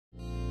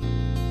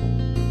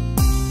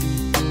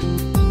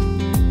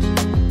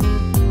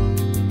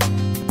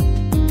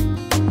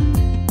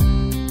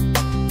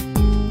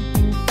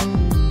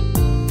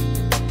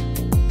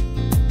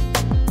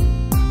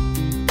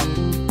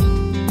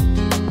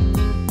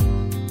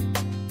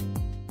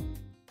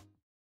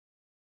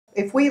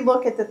If we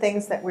look at the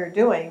things that we're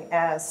doing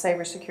as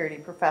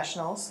cybersecurity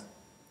professionals,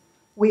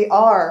 we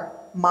are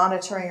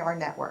monitoring our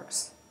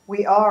networks.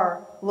 We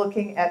are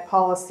looking at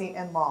policy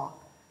and law.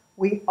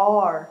 We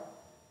are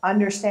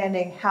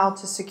understanding how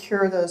to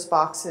secure those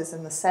boxes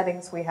and the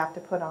settings we have to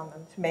put on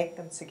them to make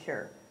them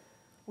secure.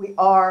 We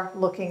are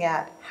looking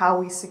at how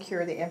we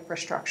secure the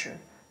infrastructure,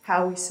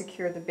 how we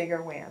secure the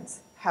bigger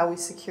WANs, how we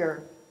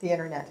secure the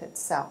internet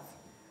itself.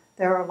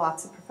 There are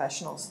lots of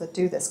professionals that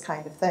do this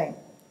kind of thing.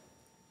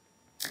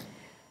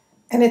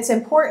 And it's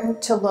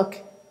important to look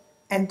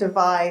and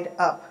divide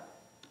up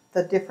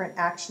the different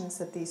actions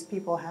that these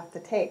people have to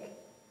take.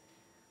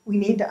 We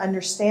need to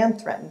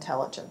understand threat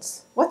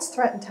intelligence. What's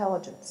threat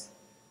intelligence?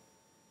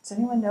 Does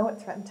anyone know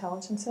what threat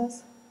intelligence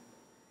is?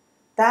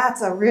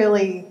 That's a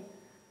really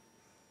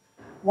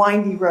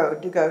windy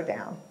road to go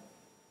down.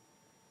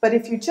 But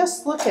if you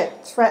just look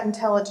at threat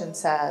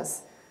intelligence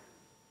as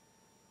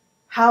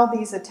how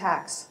these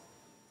attacks,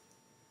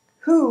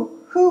 who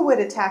would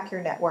attack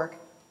your network,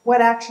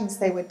 what actions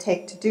they would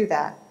take to do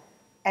that,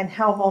 and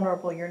how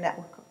vulnerable your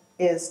network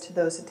is to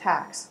those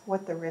attacks,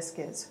 what the risk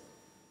is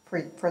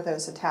for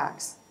those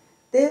attacks.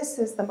 This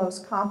is the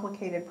most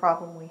complicated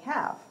problem we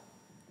have,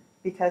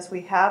 because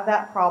we have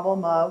that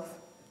problem of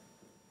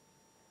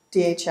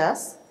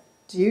DHS.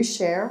 Do you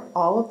share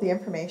all of the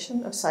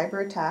information of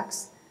cyber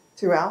attacks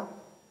throughout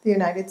the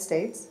United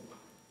States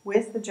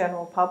with the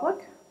general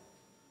public?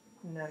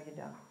 No, you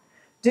don't.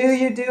 Do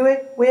you do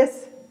it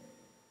with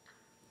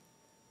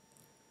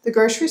the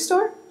grocery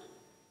store?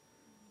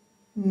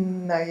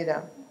 No, you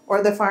don't.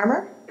 Or the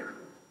farmer?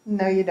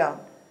 No, you don't.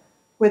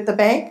 With the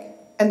bank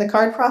and the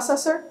card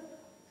processor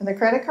and the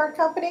credit card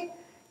company?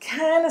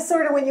 Kind of,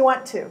 sort of when you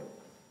want to,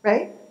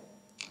 right?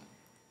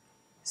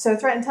 So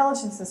threat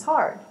intelligence is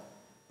hard.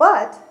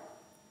 But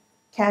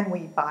can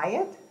we buy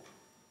it?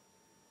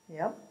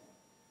 Yep.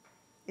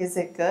 Is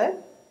it good?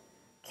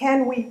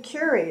 Can we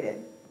curate it?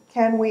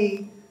 Can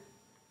we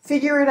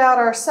figure it out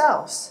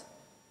ourselves?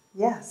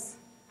 Yes.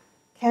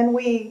 Can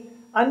we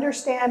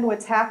understand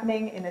what's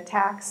happening in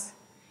attacks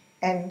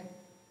and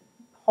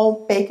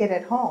bake it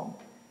at home?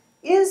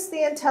 Is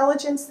the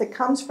intelligence that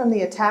comes from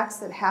the attacks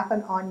that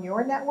happen on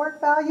your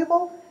network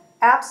valuable?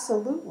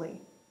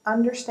 Absolutely.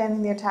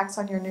 Understanding the attacks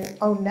on your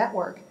own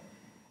network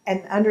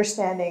and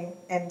understanding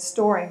and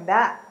storing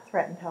that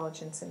threat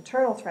intelligence,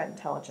 internal threat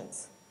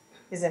intelligence,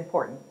 is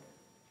important.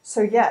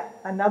 So yet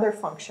another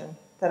function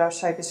that our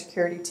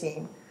cybersecurity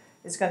team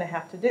is going to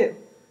have to do.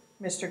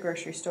 Mr.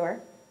 Grocery Store,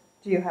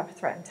 do you have a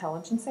threat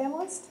intelligence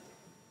analyst?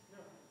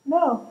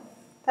 No,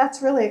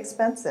 that's really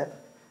expensive,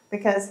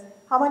 because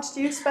how much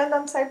do you spend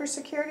on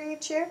cybersecurity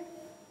each year?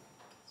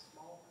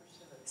 Small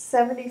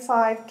percentage.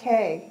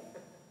 $75K.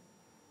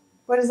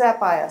 What does that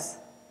buy us?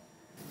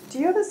 Do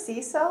you have a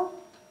CISO?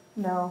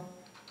 No.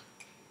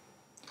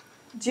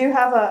 Do you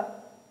have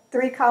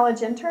 3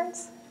 college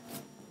interns?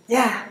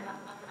 Yeah.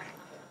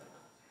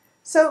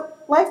 So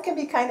life can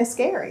be kind of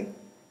scary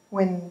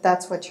when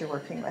that's what you're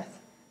working with.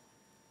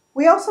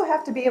 We also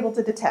have to be able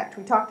to detect.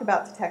 We talked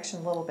about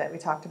detection a little bit. We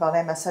talked about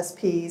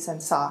MSSPs and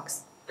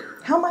SOCs.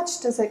 How much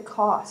does it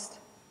cost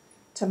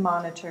to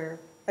monitor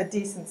a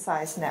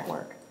decent-sized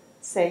network?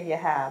 Say you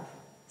have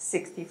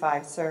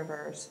 65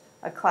 servers,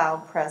 a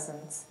cloud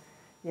presence,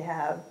 you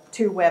have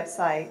 2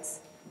 websites.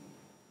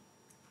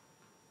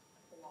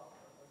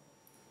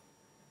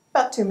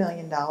 About $2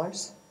 million.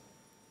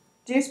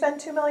 Do you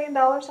spend $2 million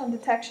on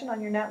detection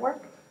on your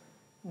network?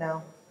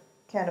 No,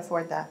 can't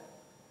afford that.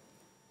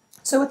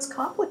 So it's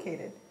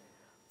complicated.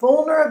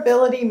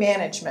 Vulnerability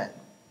management.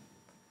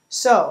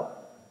 So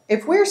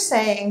if we're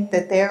saying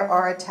that there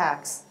are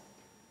attacks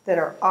that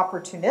are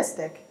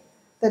opportunistic,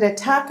 that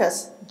attack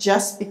us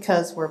just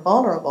because we're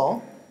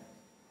vulnerable,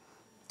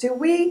 do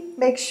we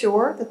make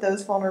sure that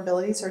those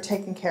vulnerabilities are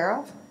taken care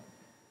of?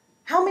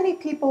 How many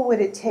people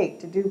would it take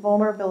to do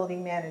vulnerability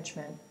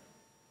management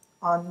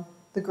on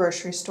the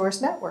grocery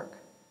store's network?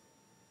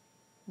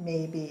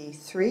 Maybe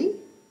 3?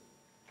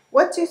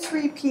 What do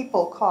 3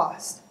 people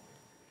cost?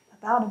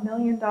 About $1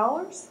 million?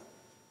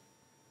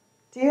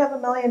 Do you have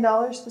 $1 million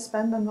to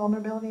spend on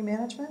vulnerability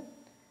management?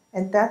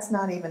 And that's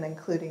not even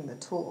including the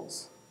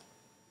tools,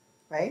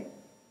 right?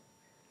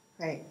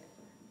 Right.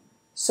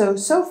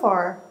 So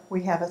far,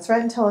 we have a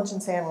threat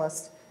intelligence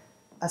analyst,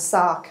 a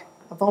SOC,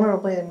 a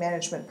vulnerability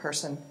management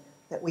person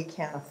that we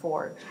can't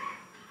afford.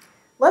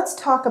 Let's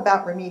talk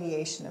about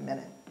remediation a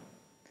minute.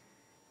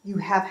 You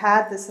have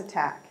had this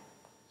attack.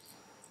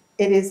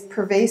 It is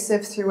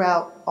pervasive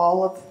throughout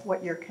all of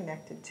what you're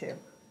connected to.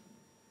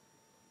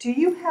 Do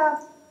you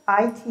have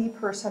IT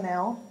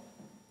personnel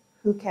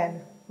who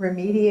can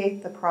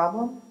remediate the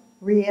problem,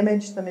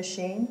 re-image the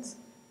machines,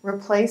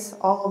 replace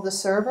all of the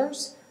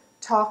servers,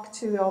 talk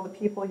to all the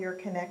people you're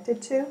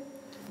connected to,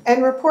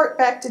 and report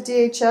back to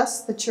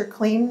DHS that you're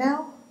clean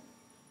now?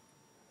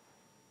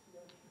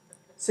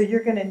 So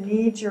you're going to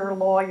need your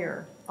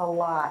lawyer a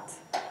lot,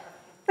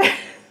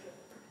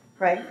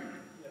 right?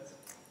 Yes.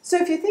 So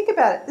if you think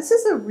about it, this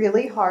is a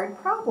really hard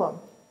problem.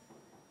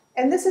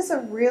 And this is a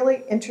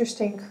really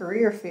interesting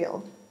career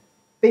field.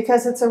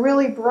 because it's a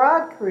really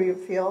broad career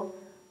field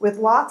with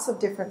lots of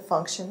different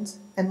functions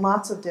and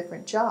lots of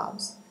different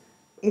jobs.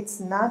 It's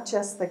not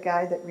just the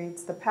guy that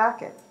reads the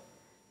packet.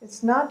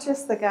 It's not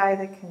just the guy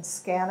that can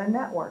scan a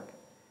network.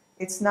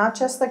 It's not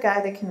just the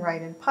guy that can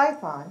write in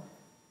Python.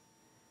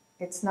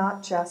 It's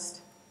not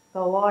just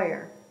the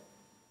lawyer.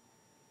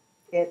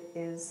 It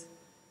is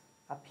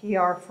a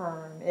PR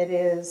firm. It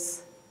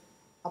is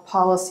a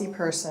policy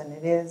person.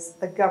 It is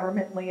the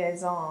government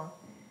liaison.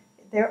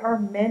 There are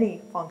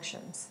many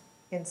functions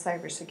in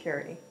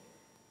cybersecurity.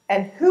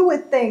 And who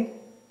would think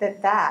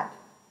that that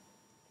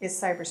is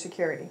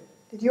cybersecurity?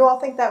 Did you all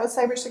think that was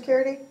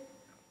cybersecurity?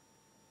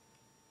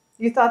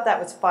 You thought that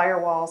was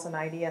firewalls and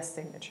IDS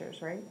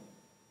signatures, right?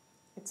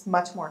 It's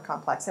much more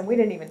complex. And we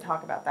didn't even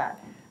talk about that.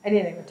 I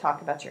didn't even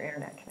talk about your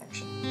internet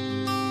connection.